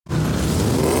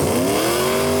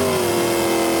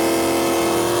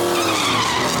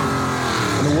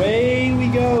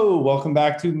welcome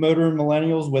back to Motor and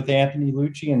Millennials with Anthony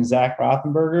Lucci and Zach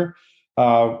Rothenberger.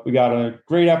 We got a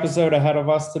great episode ahead of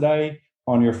us today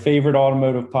on your favorite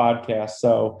automotive podcast.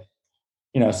 So,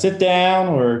 sit down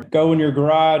or go in your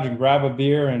garage and grab a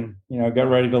beer and, get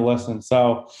ready to listen.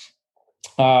 So,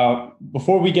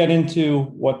 before we get into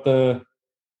what the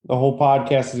whole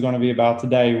podcast is going to be about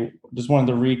today, just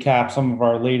wanted to recap some of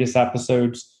our latest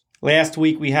episodes. Last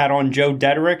week, we had on Joe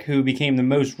Dederick, who became the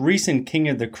most recent King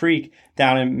of the Creek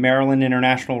down at Maryland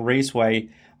International Raceway.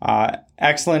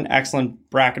 Excellent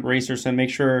bracket racer. So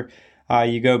make sure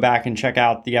you go back and check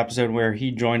out the episode where he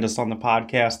joined us on the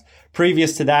podcast.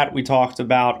 Previous to that, we talked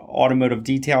about automotive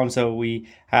detailing. So we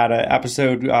had an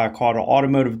episode called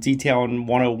Automotive Detailing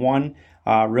 101.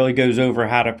 Really goes over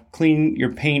how to clean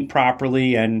your paint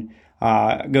properly and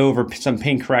go over some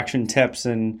paint correction tips.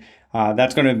 And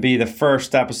that's going to be the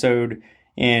first episode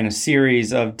in a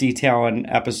series of detailing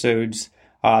episodes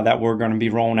that we're going to be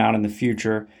rolling out in the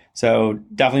future. So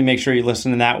definitely make sure you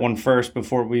listen to that one first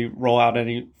before we roll out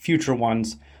any future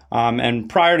ones. And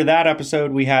prior to that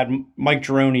episode, we had Mike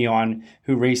Gironi on,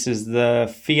 who races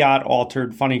the Fiat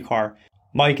Altered Funny Car.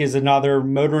 Mike is another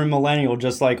motoring millennial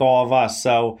just like all of us.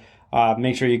 So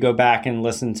make sure you go back and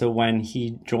listen to when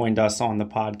he joined us on the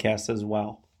podcast as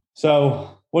well.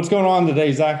 So what's going on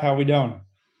today, Zach? How are we doing?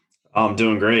 I'm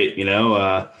doing great.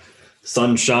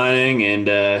 Sun's shining and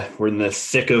we're in the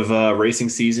thick of racing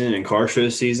season and car show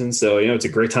season. So, it's a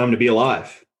great time to be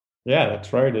alive. Yeah,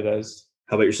 that's right. It is.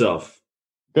 How about yourself?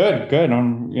 Good.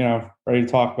 I'm, ready to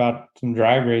talk about some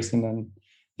drag racing. And I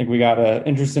think we got an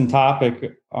interesting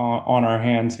topic on our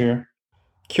hands here.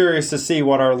 Curious to see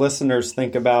what our listeners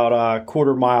think about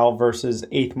quarter mile versus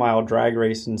eighth mile drag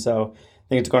racing. So I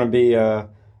think it's going to be a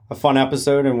fun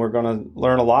episode, and we're going to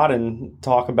learn a lot and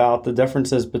talk about the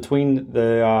differences between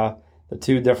the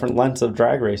two different lengths of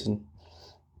drag racing.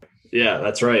 Yeah,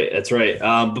 that's right.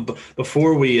 But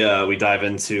before we dive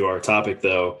into our topic,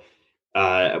 though,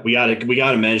 we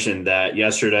got to mention that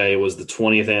yesterday was the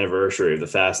 20th anniversary of the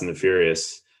Fast and the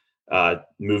Furious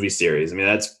movie series. I mean,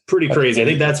 that's pretty crazy. I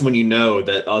think that's when you know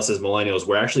that us as millennials,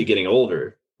 we're actually getting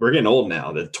older. We're getting old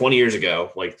now. That 20 years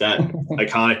ago, like that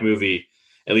iconic movie,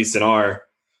 at least in our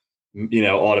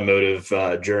automotive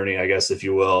journey, I guess, if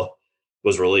you will,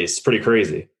 was released. Pretty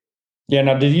crazy. Yeah.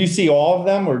 Now, did you see all of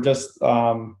them, or just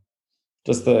the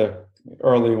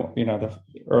early, the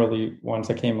early ones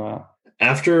that came out?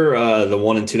 After the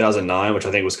one in 2009, which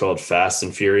I think was called Fast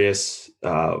and Furious,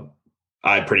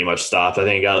 I pretty much stopped. I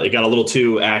think it got a little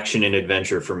too action and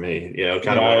adventure for me. Went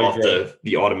off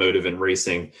the automotive and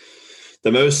racing.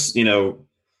 The most, even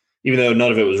though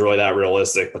none of it was really that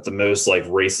realistic, but the most like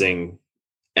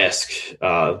racing-esque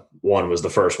one was the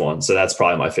first one. So that's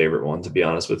probably my favorite one, to be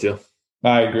honest with you.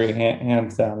 I agree,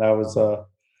 hands down. That was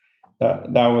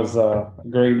a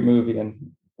great movie,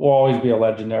 and will always be a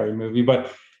legendary movie.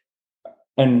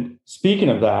 And speaking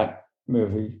of that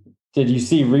movie, did you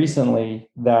see recently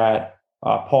that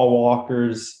Paul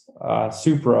Walker's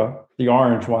Supra, the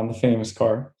orange one, the famous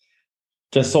car,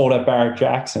 just sold at Barrett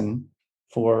Jackson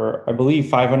for, I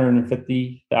believe,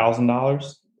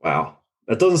 $550,000? Wow.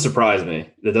 That doesn't surprise me.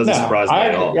 That doesn't surprise me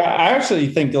at all. Yeah, I actually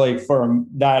think for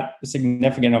that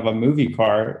significant of a movie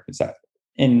car,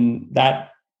 in that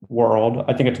world,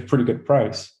 I think it's a pretty good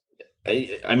price.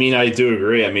 I mean, I do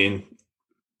agree. I mean,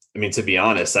 to be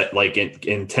honest, like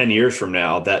in 10 years from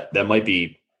now, that might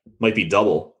be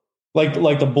double. Like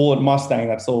the Bullitt Mustang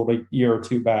that sold a year or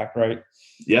two back, right?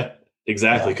 Yeah,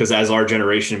 exactly. Because as our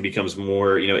generation becomes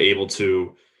more, able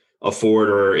to afford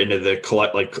or into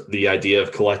the idea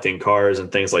of collecting cars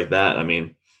and things like that, I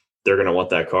mean, they're going to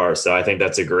want that car. So I think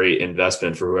that's a great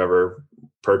investment for whoever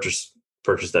purchased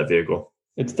that vehicle.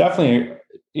 It's definitely,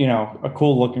 a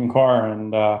cool looking car.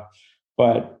 And,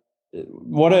 but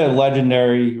what a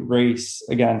legendary race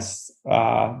against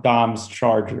Dom's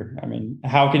Charger. I mean,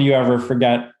 how could you ever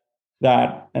forget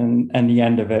that and the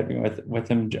end of it with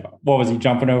him? What was he,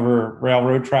 jumping over a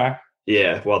railroad track?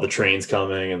 Yeah, while the train's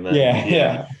coming, and then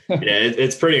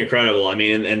it's pretty incredible. I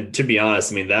mean, and to be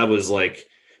honest, I mean, that was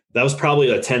probably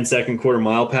a 10-second quarter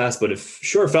mile pass, but it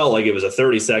sure felt like it was a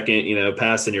 30-second,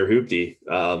 pass in your hoopty.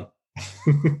 Yeah.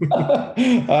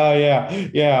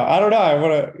 I don't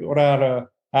know.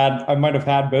 I might have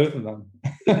had both of them.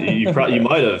 You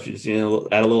might have.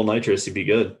 Add a little nitrous, you'd be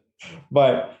good.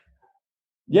 But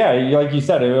yeah, like you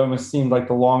said, it almost seemed like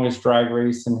the longest drag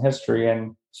race in history.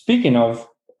 And speaking of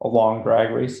a long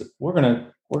drag race, we're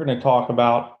gonna talk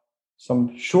about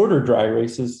some shorter drag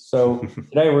races. So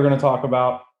today we're gonna talk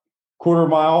about quarter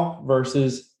mile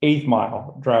versus eighth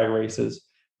mile drag races,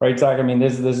 right, Zach? I mean,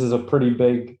 this is a pretty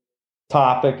big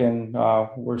topic, and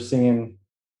we're seeing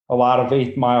a lot of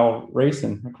 8th-mile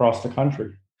racing across the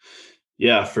country.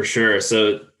 Yeah, for sure.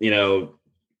 So,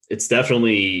 it's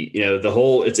definitely,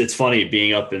 it's funny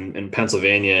being up in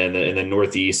Pennsylvania and in the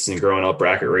Northeast and growing up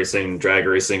bracket racing, drag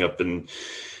racing up in,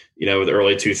 the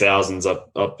early 2000s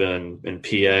up in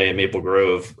PA and Maple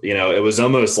Grove. It was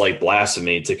almost like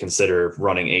blasphemy to consider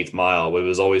running 8th mile. It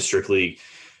was always strictly,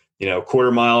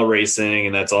 quarter mile racing,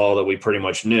 and that's all that we pretty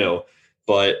much knew.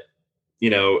 But,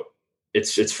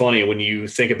 it's funny when you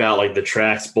think about like the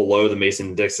tracks below the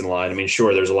Mason-Dixon line. I mean,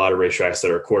 sure, there's a lot of racetracks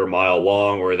that are a quarter mile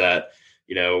long or that,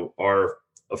 are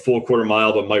a full quarter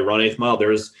mile but might run 8th mile.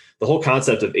 There's the whole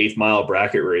concept of 8th mile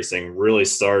bracket racing really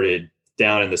started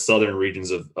down in the southern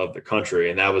regions of the country,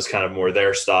 and that was kind of more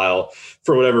their style.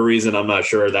 For whatever reason, I'm not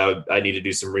sure. I need to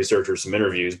do some research or some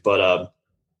interviews, but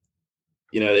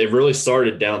it really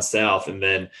started down south, and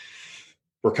then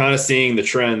we're kind of seeing the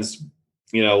trends.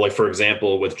 Like for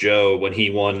example, with Joe when he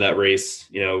won that race,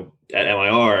 at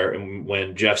MIR, and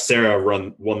when Jeff Serra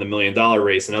won the $1 million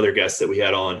race, and other guests that we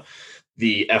had on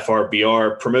the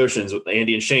FRBR promotions with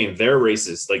Andy and Shane, their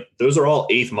races, like those are all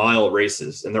 8th mile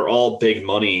races, and they're all big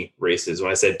money races.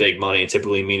 When I say big money,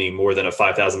 typically meaning more than a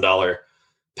 $5,000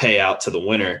 payout to the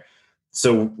winner.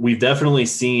 So we've definitely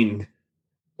seen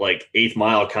like 8th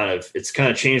mile it's kind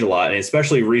of changed a lot. And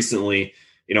especially recently,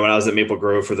 when I was at Maple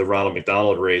Grove for the Ronald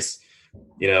McDonald race,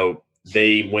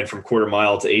 they went from quarter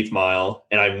mile to 8th mile.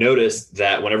 And I've noticed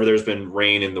that whenever there's been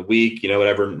rain in the week,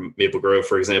 whatever, Maple Grove,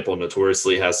 for example,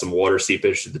 notoriously has some water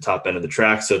seepage to the top end of the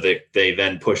track. So they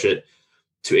then push it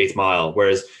to 8th mile.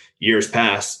 Whereas years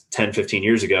past, 10, 15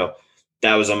 years ago,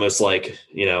 that was almost like,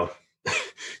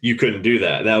 you couldn't do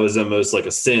that. That was almost like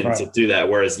a sin to do that.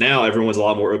 Whereas now everyone's a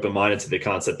lot more open-minded to the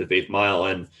concept of 8th mile.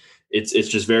 And it's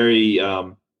just very,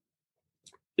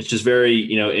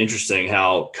 interesting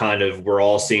how kind of we're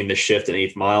all seeing the shift in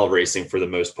 8th mile racing for the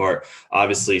most part.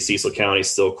 Obviously, Cecil County is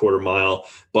still quarter mile,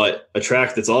 but a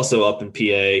track that's also up in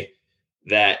PA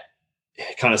that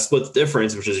kind of splits the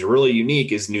difference, which is really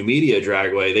unique, is New Media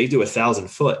Dragway. They do 1,000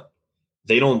 foot.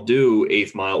 They don't do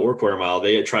 8th mile or quarter mile.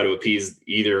 They try to appease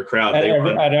either crowd. At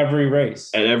every race.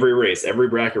 At every race. Every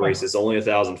bracket race is only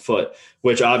 1,000 foot,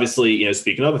 which obviously,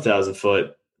 speaking of 1,000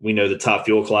 foot, we know the top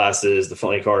fuel classes, the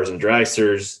funny cars and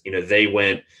dragsters, they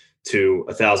went to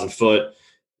 1,000 foot,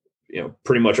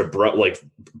 pretty much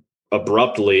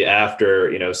abruptly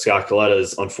after, Scott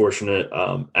Coletta's unfortunate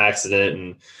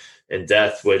accident and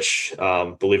death, which,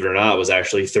 believe it or not, was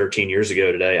actually 13 years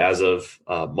ago today, as of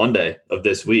Monday of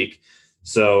this week.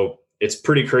 So it's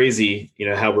pretty crazy,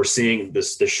 how we're seeing the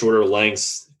shorter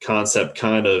lengths concept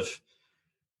kind of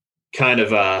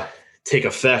take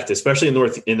effect, especially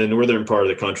in the northern part of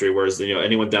the country. Whereas,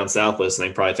 anyone down south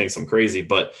listening probably thinks I'm crazy,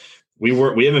 but we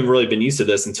haven't really been used to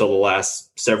this until the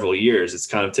last several years. It's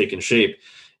kind of taken shape,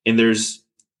 and there's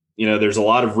a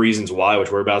lot of reasons why,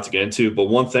 which we're about to get into. But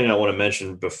one thing I want to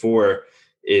mention before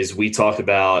is we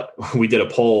did a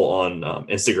poll on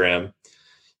Instagram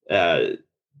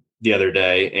the other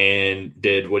day and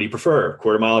did, what do you prefer,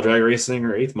 quarter mile drag racing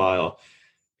or 8th mile?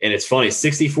 And it's funny,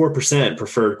 64%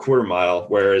 preferred quarter mile,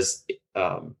 whereas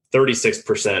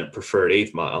 36% preferred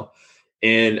 8th mile.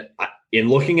 And in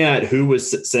looking at who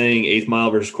was saying 8th mile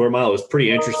versus quarter mile, it was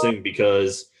pretty interesting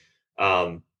because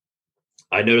I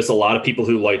noticed a lot of people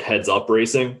who liked heads up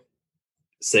racing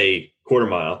say quarter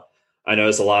mile. I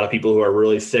noticed a lot of people who are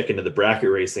really thick into the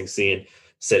bracket racing scene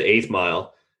said 8th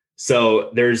mile. So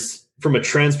there's, from a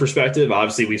trends perspective,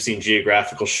 obviously we've seen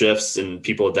geographical shifts and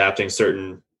people adapting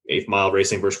certain 8th mile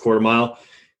racing versus quarter mile.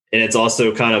 And it's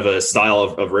also kind of a style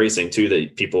of racing too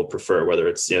that people prefer, whether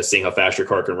it's, seeing how fast your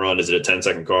car can run. Is it a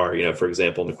 10-second car, for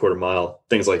example, in the quarter mile,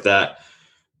 things like that.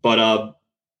 But,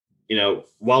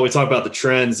 while we talk about the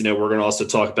trends, we're going to also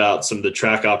talk about some of the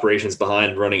track operations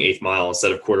behind running 8th mile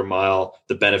instead of quarter mile,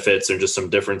 the benefits and just some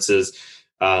differences,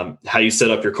 how you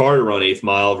set up your car to run 8th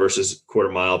mile versus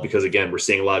quarter mile, because again, we're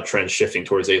seeing a lot of trends shifting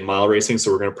towards 8th mile racing.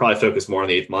 So we're going to probably focus more on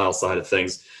the 8th mile side of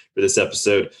things for this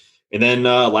episode. And then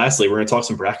lastly, we're going to talk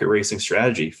some bracket racing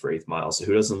strategy for 8th mile. So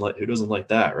who doesn't like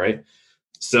that, right?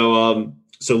 So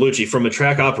Lucci, from a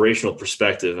track operational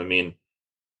perspective, I mean,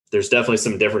 there's definitely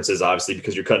some differences, obviously,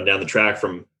 because you're cutting down the track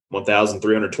from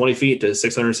 1,320 feet to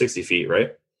 660 feet,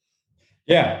 right?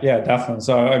 Yeah, definitely.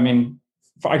 So, I mean,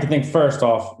 I can think first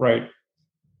off, right,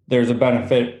 there's a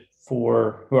benefit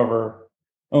for whoever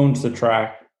owns the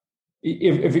track.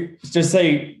 If you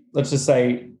let's just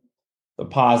say the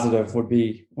positive would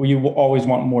be, well, you always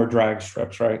want more drag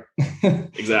strips, right?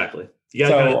 Exactly. You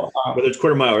got whether it's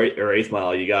quarter mile or 8th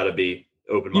mile, you got to be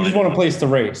open-minded. You just want a place to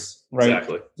race, right?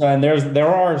 Exactly. And there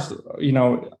are,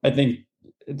 I think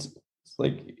it's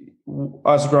like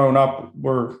us growing up,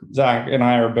 Zach and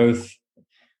I are both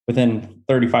within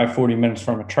 35, 40 minutes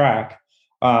from a track.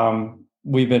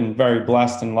 We've been very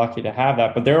blessed and lucky to have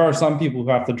that. But there are some people who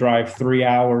have to drive 3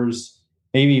 hours,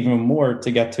 maybe even more, to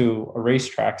get to a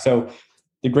racetrack. So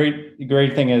the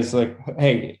great thing is, like,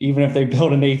 hey, even if they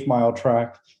build an 8th mile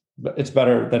track, it's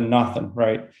better than nothing,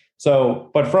 right? So,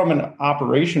 but from an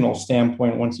operational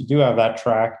standpoint, once you do have that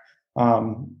track,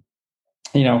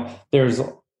 there's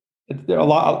a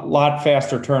lot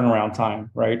faster turnaround time,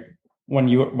 right? When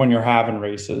you're having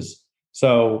races.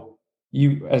 So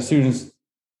as soon as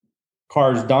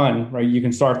car's done, right, you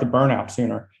can start the burnout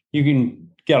sooner. You can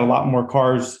get a lot more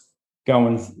cars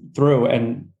going through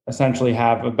and essentially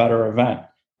have a better event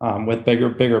with bigger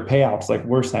payouts, like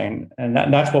we're saying. And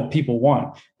that's what people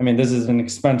want. I mean, this is an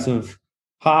expensive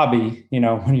hobby.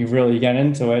 When you really get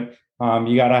into it,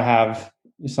 you got to have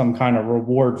some kind of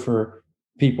reward for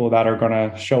people that are going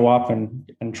to show up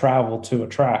and travel to a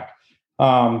track.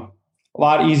 A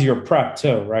lot easier prep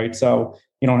too, right? So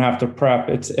you don't have to prep.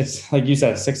 It's like you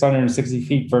said, 660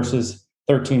 feet versus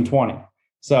 1320.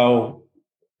 So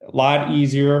a lot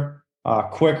easier,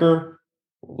 quicker,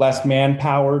 less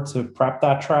manpower to prep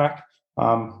that track.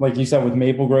 Like you said, with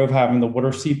Maple Grove having the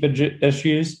water seepage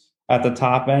issues at the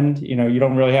top end, you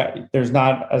don't really there's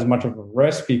not as much of a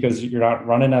risk because you're not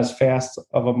running as fast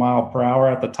of a mile per hour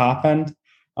at the top end.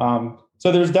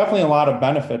 So there's definitely a lot of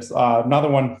benefits. Another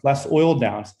one, less oil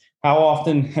downs. How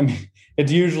often? I mean,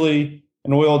 it's usually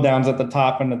an oil downs at the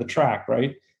top end of the track,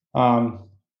 right?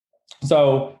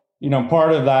 So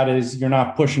part of that is you're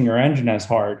not pushing your engine as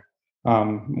hard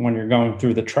when you're going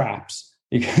through the traps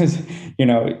because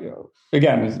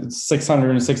again, it's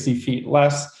 660 feet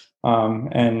less,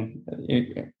 and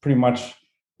pretty much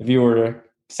if you were to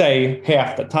say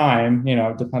half the time,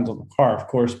 it depends on the car, of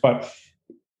course, but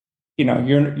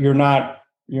you're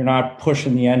not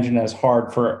pushing the engine as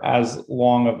hard for as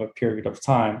long of a period of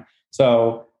time.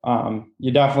 So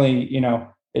you definitely,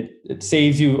 it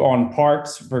saves you on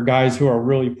parts for guys who are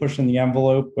really pushing the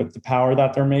envelope with the power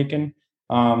that they're making.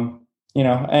 And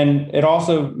it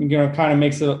also, kind of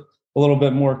makes it a little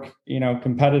bit more,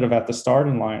 competitive at the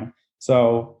starting line.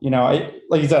 So,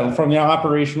 like you said, from the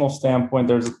operational standpoint,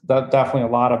 there's definitely a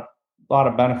lot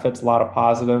of benefits, a lot of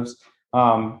positives.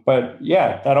 But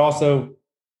yeah, that also,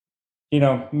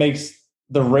 makes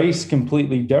the race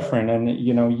completely different. And,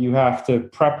 you have to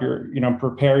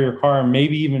prepare your car and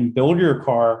maybe even build your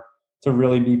car to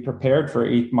really be prepared for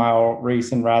 8th mile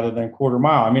racing rather than quarter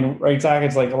mile. I mean, right, Zach,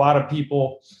 it's like a lot of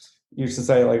people used to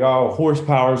say, like, oh,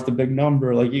 horsepower is the big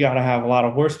number. Like, you got to have a lot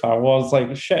of horsepower. Well, it's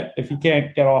like, shit, if you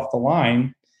can't get off the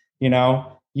line, you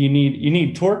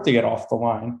need torque to get off the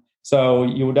line. So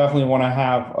you would definitely want to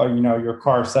have, your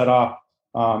car set up,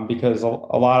 because a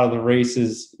lot of the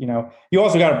races, you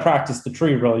also got to practice the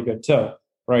tree really good too,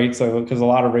 right? So because a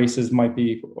lot of races might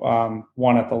be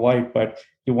one at the light, but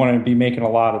you want to be making a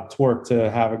lot of torque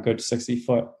to have a good 60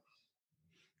 foot.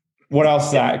 What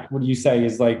else, Zach, would you say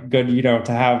is like good,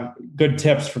 to have good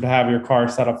tips to have your car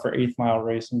set up for 8th mile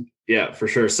racing? Yeah, for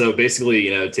sure. So basically,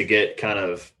 to get kind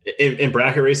of in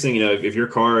bracket racing, if your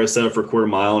car is set up for quarter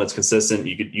mile and it's consistent,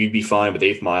 you'd be fine with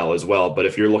 8th mile as well. But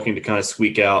if you're looking to kind of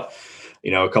squeak out,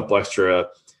 a couple extra,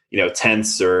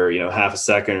 tenths or, half a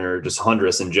second or just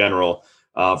hundredths in general,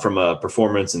 from a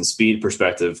performance and speed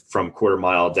perspective from quarter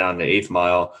mile down to 8th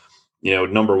mile,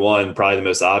 number one, probably the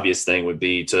most obvious thing would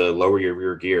be to lower your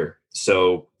rear gear.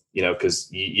 So, because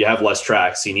you have less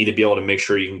track, so you need to be able to make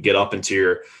sure you can get up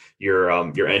into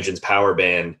your engine's power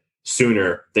band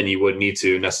sooner than you would need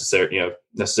to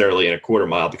necessarily in a quarter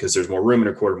mile, because there's more room in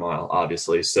a quarter mile,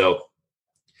 obviously. So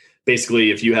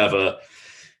basically, if you have a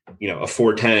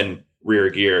 410 rear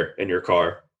gear in your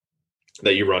car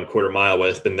that you run quarter mile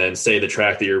with, and then say the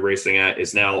track that you're racing at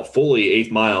is now fully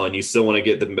 8th mile, and you still want to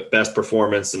get the best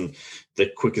performance and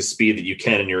the quickest speed that you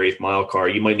can in your 8th mile car,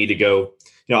 you might need to go,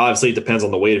 obviously it depends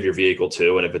on the weight of your vehicle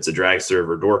too. And if it's a dragster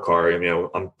or door car,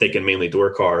 I'm thinking mainly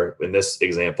door car in this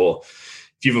example.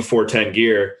 If you have a 410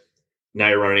 gear, now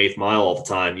you're running 8th mile all the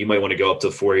time, you might want to go up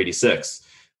to 486.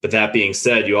 But that being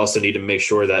said, you also need to make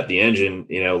sure that the engine,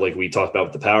 like we talked about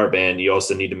with the power band, you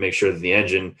also need to make sure that the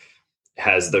engine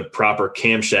has the proper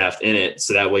camshaft in it.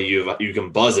 So that way you can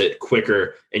buzz it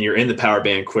quicker and you're in the power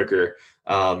band quicker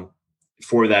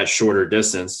for that shorter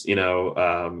distance, and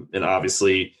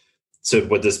obviously, so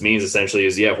what this means essentially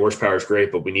is, horsepower is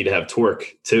great, but we need to have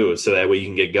torque too. So that way you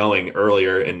can get going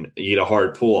earlier and you get a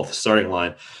hard pull off the starting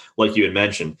line, like you had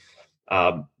mentioned.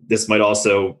 This might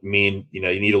also mean, you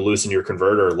need to loosen your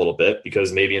converter a little bit,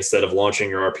 because maybe instead of launching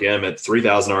your RPM at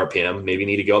 3,000 RPM, maybe you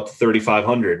need to go up to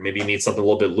 3,500. Maybe you need something a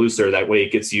little bit looser. That way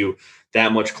it gets you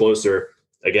that much closer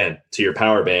again, to your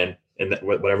power band and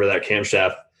whatever that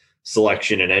camshaft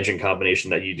selection and engine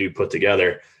combination that you do put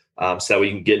together, so that we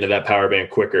can get into that power band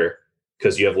quicker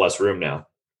because you have less room now.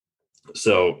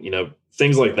 So,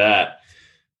 things like that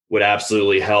would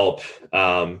absolutely help,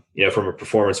 from a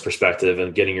performance perspective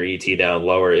and getting your ET down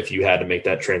lower if you had to make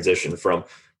that transition from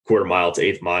quarter mile to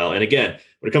eighth mile. And again,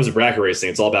 when it comes to bracket racing,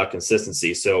 it's all about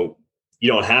consistency. So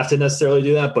you don't have to necessarily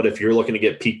do that, but if you're looking to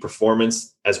get peak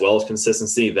performance as well as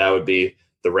consistency, that would be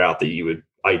the route that you would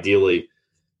ideally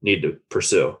need to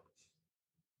pursue.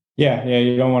 Yeah.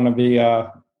 You don't want to be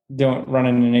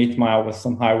running an eighth mile with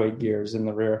some highway gears in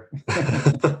the rear.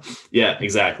 Yeah,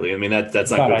 exactly. I mean,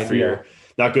 that's not good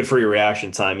not good for your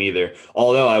reaction time either.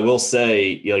 Although I will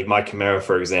say, like my Camaro,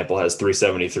 for example, has a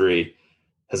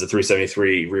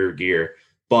 373 rear gear,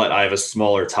 but I have a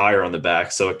smaller tire on the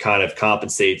back, so it kind of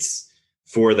compensates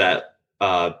for that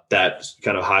kind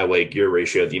of highway gear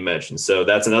ratio that you mentioned. So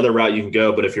that's another route you can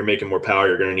go. But if you're making more power,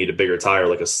 you're going to need a bigger tire,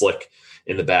 like a slick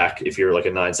in the back. If you're like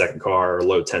a 9-second car or a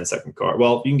low 10-second car,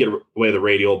 well, you can get away with the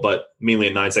radial, but mainly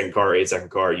a 9-second car or 8-second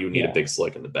car, you need a big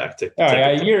slick in the back to.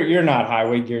 You're not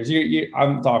highway gears.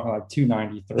 I'm talking like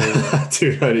 293.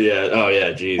 290. Yeah. Oh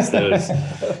yeah. Geez. Those.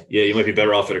 Yeah. You might be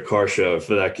better off at a car show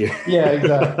for that gear. Yeah.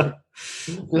 Exactly.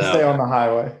 Stay on the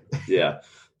highway. Yeah.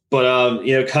 But,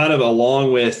 kind of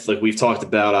along with, like we've talked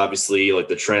about, obviously, like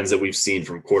the trends that we've seen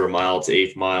from quarter mile to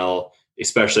eighth mile,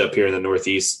 especially up here in the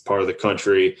Northeast part of the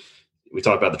country. We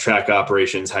talk about the track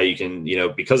operations, how you can,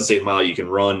 because it's eighth mile, you can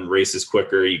run races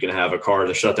quicker. You can have a car in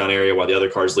the shutdown area while the other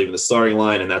car is leaving the starting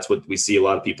line. And that's what we see a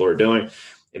lot of people are doing.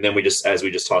 And then as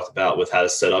we just talked about with how to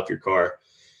set up your car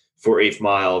for eighth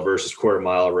mile versus quarter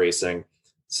mile racing.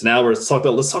 So now let's talk a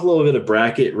little bit of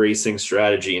bracket racing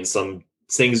strategy and some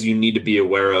things you need to be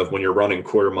aware of when you're running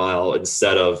quarter mile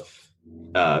instead of,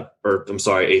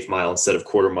 eighth mile instead of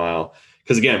quarter mile.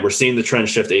 Because again, we're seeing the trend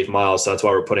shift to eighth mile. So that's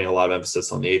why we're putting a lot of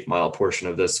emphasis on the eighth mile portion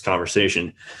of this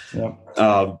conversation.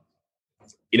 Yeah.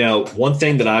 One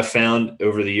thing that I've found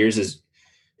over the years is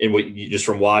just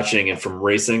from watching and from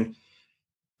racing,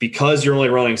 because you're only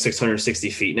running 660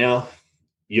 feet now,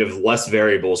 you have less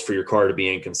variables for your car to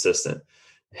be inconsistent.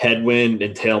 Headwind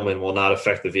and tailwind will not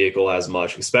affect the vehicle as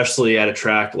much, especially at a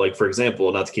track like, for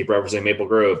example, not to keep referencing Maple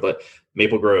Grove, but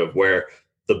Maple Grove, where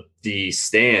the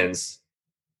stands,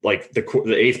 like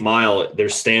the eighth mile,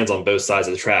 there's stands on both sides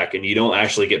of the track, and you don't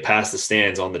actually get past the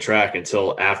stands on the track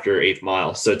until after eighth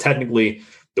mile. So technically,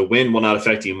 the wind will not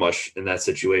affect you much in that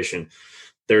situation.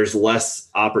 There's less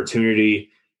opportunity,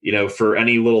 for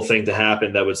any little thing to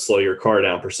happen that would slow your car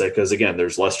down per se, because again,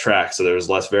 there's less track, so there's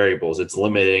less variables. It's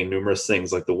limiting numerous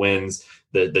things like the winds,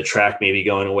 the track maybe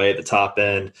going away at the top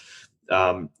end,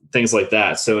 things like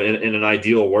that. So in an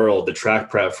ideal world, the track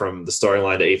prep from the starting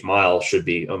line to eighth mile should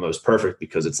be almost perfect,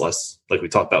 because it's less, like we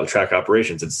talked about with track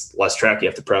operations, it's less track you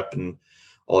have to prep and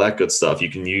all that good stuff. You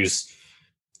can use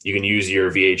your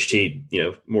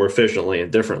VHT, more efficiently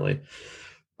and differently.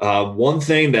 One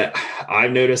thing that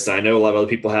I've noticed, I know a lot of other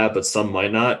people have, but some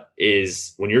might not,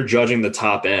 is when you're judging the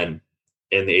top end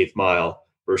in the eighth mile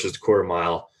versus the quarter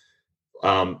mile,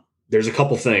 there's a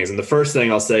couple things. And the first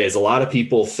thing I'll say is a lot of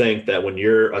people think that when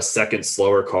you're a second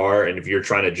slower car, and if you're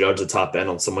trying to judge the top end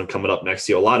on someone coming up next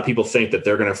to you, a lot of people think that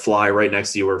they're going to fly right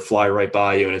next to you or fly right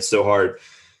by you, and it's so hard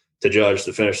to judge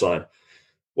the finish line.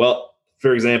 Well,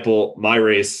 for example, my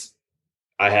race,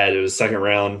 it was second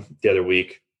round the other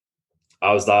week.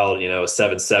 I was dialed, a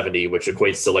 770, which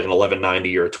equates to like an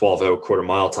 1190 or a 12:0 quarter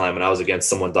mile time. And I was against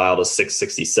someone dialed a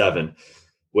 667,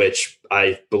 which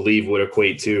I believe would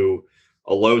equate to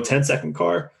a low 10-second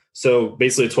car. So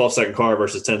basically a 12-second car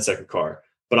versus 10-second car.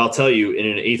 But I'll tell you, in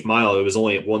an eighth mile, it was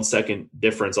only a 1 second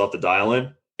difference off the dial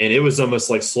in. And it was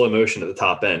almost like slow motion at the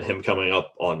top end, him coming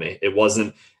up on me. It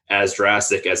wasn't as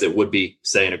drastic as it would be,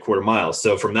 say, in a quarter mile.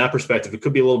 So from that perspective, it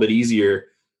could be a little bit easier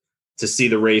to see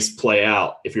the race play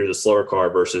out if you're the slower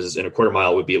car, versus in a quarter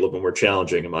mile would be a little bit more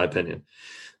challenging, in my opinion.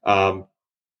 Some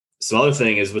other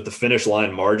thing is with the finish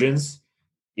line margins,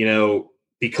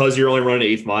 because you're only running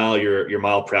eighth mile, your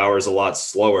mile per hour is a lot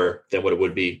slower than what it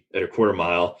would be at a quarter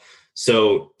mile.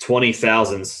 So 20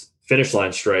 thousandths finish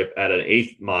line stripe at an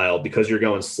eighth mile, because you're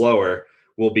going slower,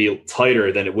 will be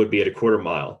tighter than it would be at a quarter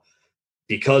mile.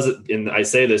 And I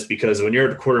say this because when you're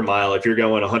at a quarter mile, if you're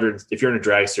going 100, if you're in a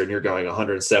dragster and you're going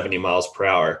 170 miles per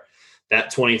hour,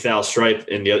 that 20 thou stripe,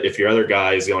 and if your other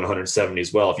guy is going 170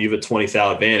 as well, if you have a 20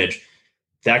 thou advantage,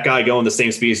 that guy going the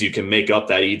same speed as you can make up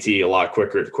that ET a lot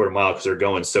quicker at the quarter mile because they're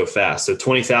going so fast. So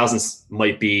 20 thousandths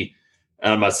might be,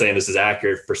 I'm not saying this is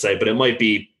accurate per se, but it might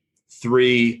be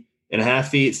 3.5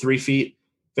 feet, 3 feet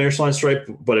finish line stripe.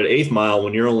 But at eighth mile,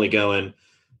 when you're only going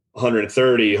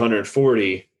 130,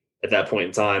 140, at that point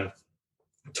in time.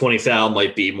 20 thou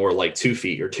might be more like 2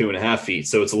 feet or 2.5 feet.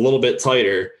 So it's a little bit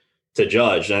tighter to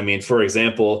judge. I mean, for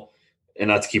example, and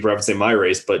not to keep referencing my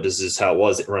race, but this is how it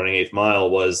was running 8th mile,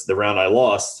 was the round I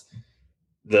lost.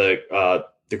 The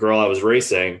girl I was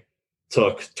racing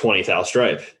took 20 thou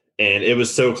stripe, and it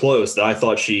was so close that I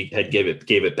thought she had gave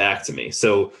it back to me.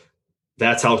 So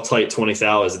that's how tight 20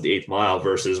 thou is at the 8th mile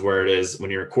versus where it is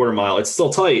when you're a quarter mile. It's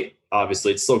still tight.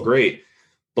 Obviously it's still great,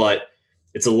 but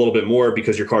it's a little bit more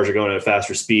because your cars are going at a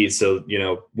faster speed. So,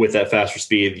 with that faster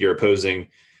speed, your opposing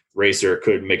racer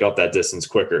could make up that distance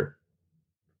quicker.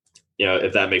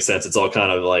 If that makes sense. It's all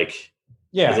kind of like,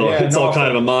 it's all kind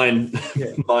of a mind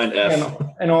F.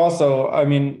 And also, I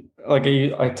mean, like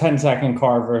a 10-second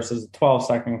car versus a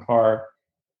 12-second car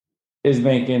is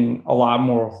making a lot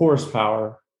more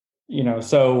horsepower,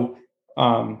 so,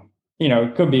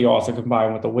 it could be also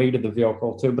combined with the weight of the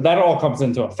vehicle too, but that all comes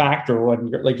into a factor when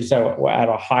you're, like you said, at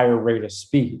a higher rate of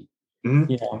speed.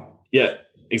 Mm-hmm. Yeah,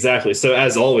 exactly. So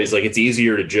as always, like, it's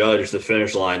easier to judge the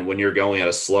finish line when you're going at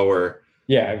a slower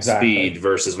speed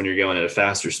versus when you're going at a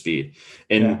faster speed.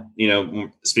 And,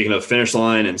 speaking of finish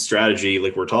line and strategy,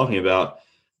 like we're talking about,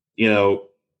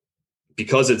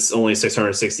 because it's only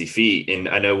 660 feet. And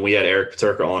I know we had Eric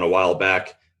Paterka on a while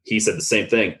back. He said the same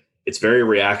thing. It's very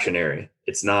reactionary.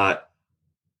 It's not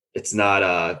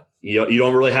you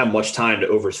don't really have much time to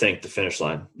overthink the finish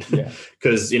line.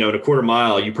 Because, in a quarter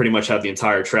mile, you pretty much have the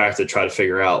entire track to try to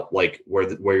figure out like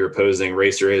where your opposing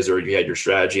racer is, or you had your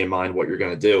strategy in mind, what you're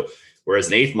going to do. Whereas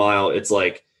an 8th mile, it's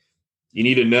like, you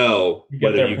need to know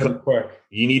whether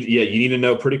you need to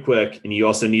know pretty quick. And you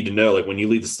also need to know, like, when you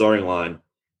leave the starting line,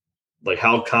 like,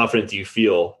 how confident do you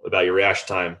feel about your reaction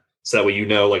time? So that way,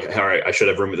 like, all right, I should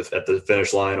have room at the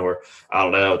finish line, or I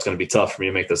don't know, it's going to be tough for me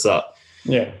to make this up.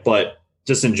 Yeah. But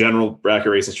just in general,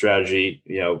 bracket racing strategy,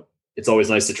 it's always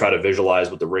nice to try to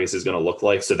visualize what the race is going to look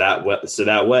like. So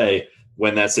that way,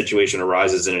 when that situation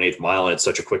arises in an 8th mile and it's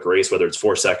such a quick race, whether it's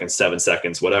 4 seconds, 7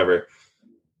 seconds, whatever,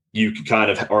 you can kind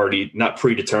of already not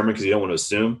predetermine because you don't want to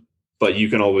assume, but you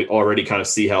can already kind of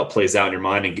see how it plays out in your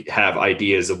mind and have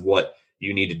ideas of what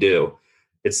you need to do.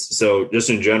 It's so just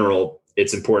in general,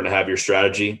 it's important to have your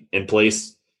strategy in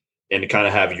place and to kind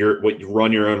of have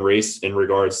run your own race in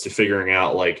regards to figuring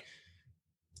out, like,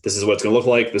 this is what it's going to look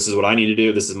like. This is what I need to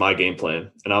do. This is my game plan.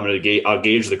 And I'll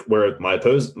gauge where my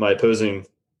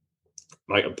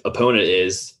opponent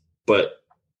is, but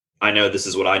I know this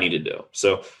is what I need to do.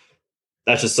 So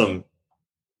that's just some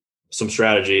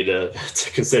strategy to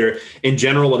consider in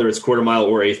general, whether it's quarter mile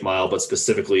or 8th mile, but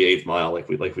specifically 8th mile, like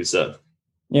we said.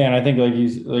 Yeah. And I think like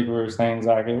we were saying,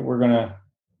 Zach, we're going to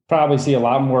probably see a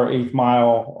lot more 8th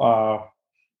mile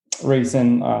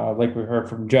racing. Like we heard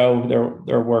from Joe,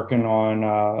 they're working on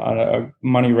a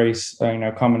money race,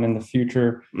 coming in the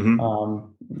future.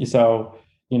 Mm-hmm. So,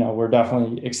 we're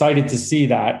definitely excited to see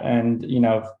that. And,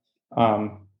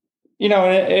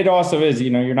 it also is,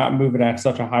 you're not moving at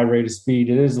such a high rate of speed.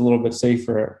 It is a little bit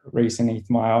safer racing 8th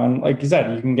mile. And like you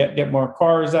said, you can get more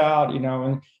cars out,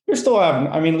 and you're still having,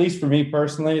 at least for me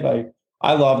personally, like,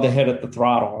 I love to hit at the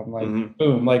throttle and like, mm-hmm.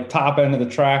 boom, like top end of the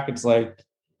track. It's like,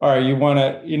 all right, you want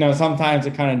to, sometimes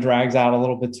it kind of drags out a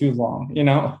little bit too long,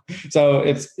 so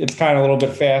it's kind of a little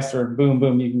bit faster, and boom,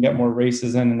 boom, you can get more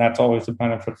races in, and that's always a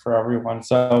benefit for everyone.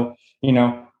 So,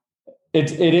 it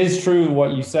is true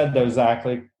what you said though, Zach,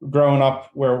 like growing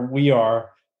up where we are,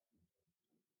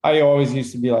 I always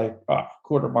used to be like,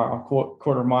 quarter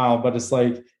mile, but it's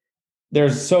like,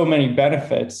 there's so many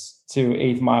benefits to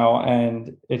 8th mile,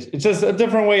 and it's just a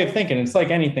different way of thinking. It's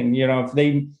like anything, if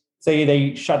they say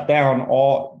they shut down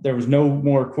there was no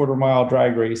more quarter mile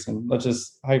drag racing, let's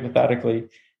just hypothetically,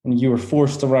 and you were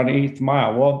forced to run 8th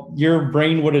mile. Well, your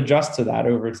brain would adjust to that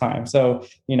over time. So,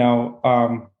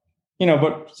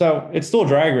 but so it's still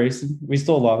drag racing. We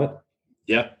still love it.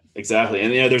 Yeah, exactly.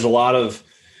 And, there's a lot of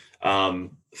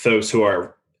folks who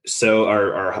are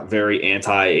very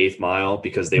anti 8th mile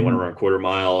because they want to run quarter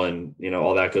mile and,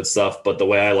 all that good stuff. But the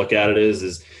way I look at it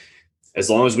is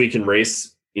as long as we can race,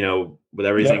 with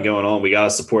everything going on, we got to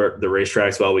support the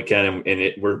racetracks while we can.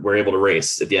 And we're able to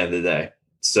race at the end of the day.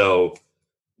 So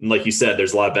like you said,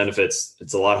 there's a lot of benefits.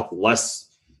 It's a lot less,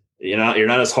 you're not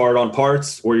as hard on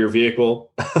parts or your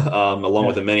vehicle, along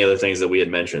with the many other things that we had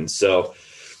mentioned. So,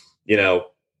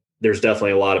 there's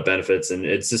definitely a lot of benefits, and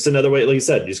it's just another way, like you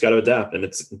said, you just got to adapt, and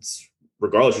it's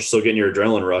regardless, you're still getting your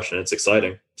adrenaline rush and it's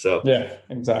exciting. So yeah,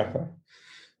 exactly.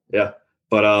 Yeah.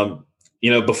 But,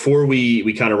 before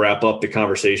we kind of wrap up the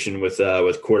conversation with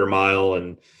quarter mile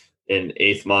and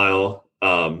 8th mile,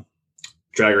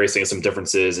 drag racing and some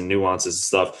differences and nuances and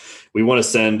stuff, we want to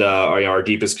send our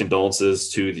deepest condolences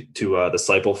to the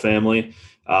Seipel family.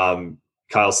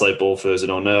 Kyle Seipel, for those who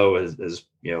don't know, is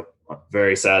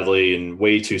very sadly and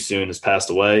way too soon has passed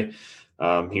away.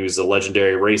 He was a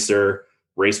legendary racer,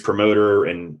 race promoter,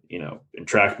 and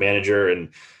track manager. And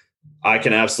I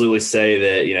can absolutely say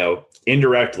that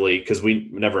indirectly, because we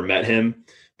never met him,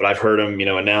 but I've heard him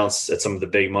announce at some of the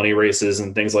big money races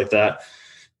and things like that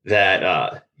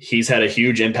he's had a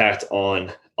huge impact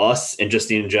on us and just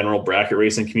the in general bracket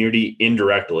racing community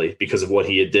indirectly because of what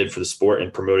he did for the sport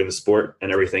and promoting the sport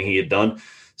and everything he had done.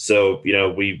 So,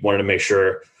 we wanted to make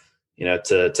sure,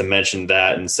 to mention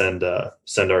that and send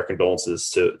our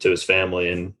condolences to his family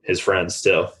and his friends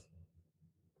still.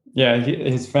 Yeah.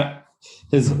 His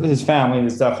family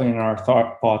is definitely in our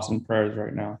thoughts and prayers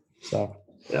right now. So,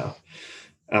 yeah,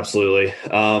 absolutely.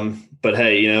 But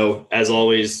hey, as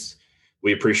always,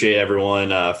 we appreciate everyone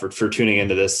for tuning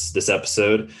into this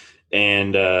episode.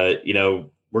 And,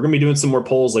 we're going to be doing some more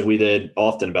polls like we did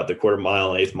often about the quarter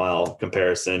mile and eighth mile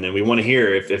comparison. And we want to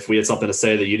hear if we had something to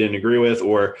say that you didn't agree with,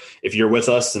 or if you're with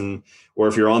us or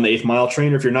if you're on the eighth mile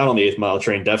train, or if you're not on the eighth mile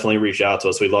train, definitely reach out to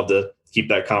us. We'd love to keep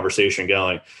that conversation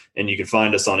going. And you can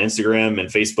find us on Instagram and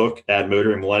Facebook at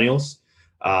Motoring Millennials.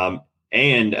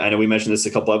 And I know we mentioned this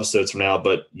a couple episodes from now,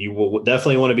 but you will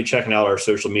definitely want to be checking out our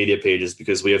social media pages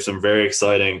because we have some very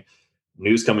exciting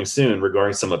news coming soon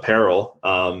regarding some apparel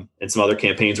and some other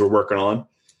campaigns we're working on.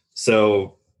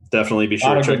 So definitely be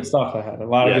sure to check. A lot of good stuff ahead. A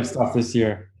lot of good stuff this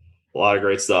year. A lot of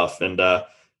great stuff. And, at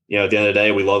the end of the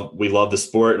day, we love the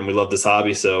sport and we love this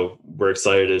hobby. So we're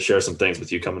excited to share some things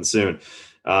with you coming soon.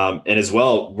 And as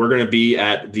well, we're going to be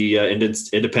at the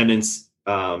Independence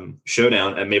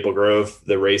Showdown at Maple Grove,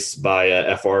 the race by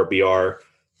FRBR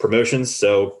Promotions.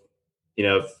 So,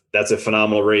 that's a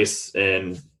phenomenal race,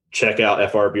 and check out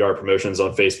FRBR Promotions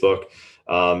on Facebook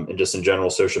and just in general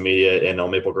social media and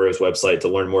on Maple Grove's website to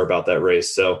learn more about that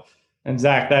race. So, and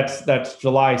Zach, that's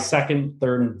July 2nd,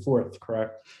 3rd, and 4th,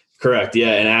 correct? Correct.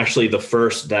 Yeah. And actually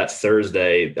that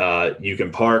Thursday, you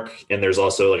can park, and there's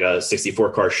also like a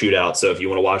 64 car shootout. So if you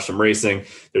want to watch some racing,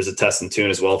 there's a test and tune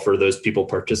as well for those people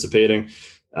participating.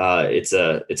 It's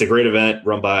a great event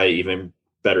run by even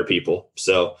better people.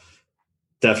 So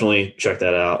definitely check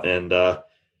that out. And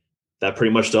that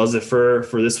pretty much does it for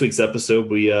this week's episode.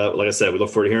 We, like I said, we look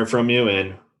forward to hearing from you,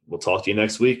 and we'll talk to you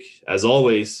next week. As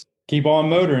always, keep on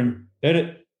motoring. Hit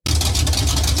it.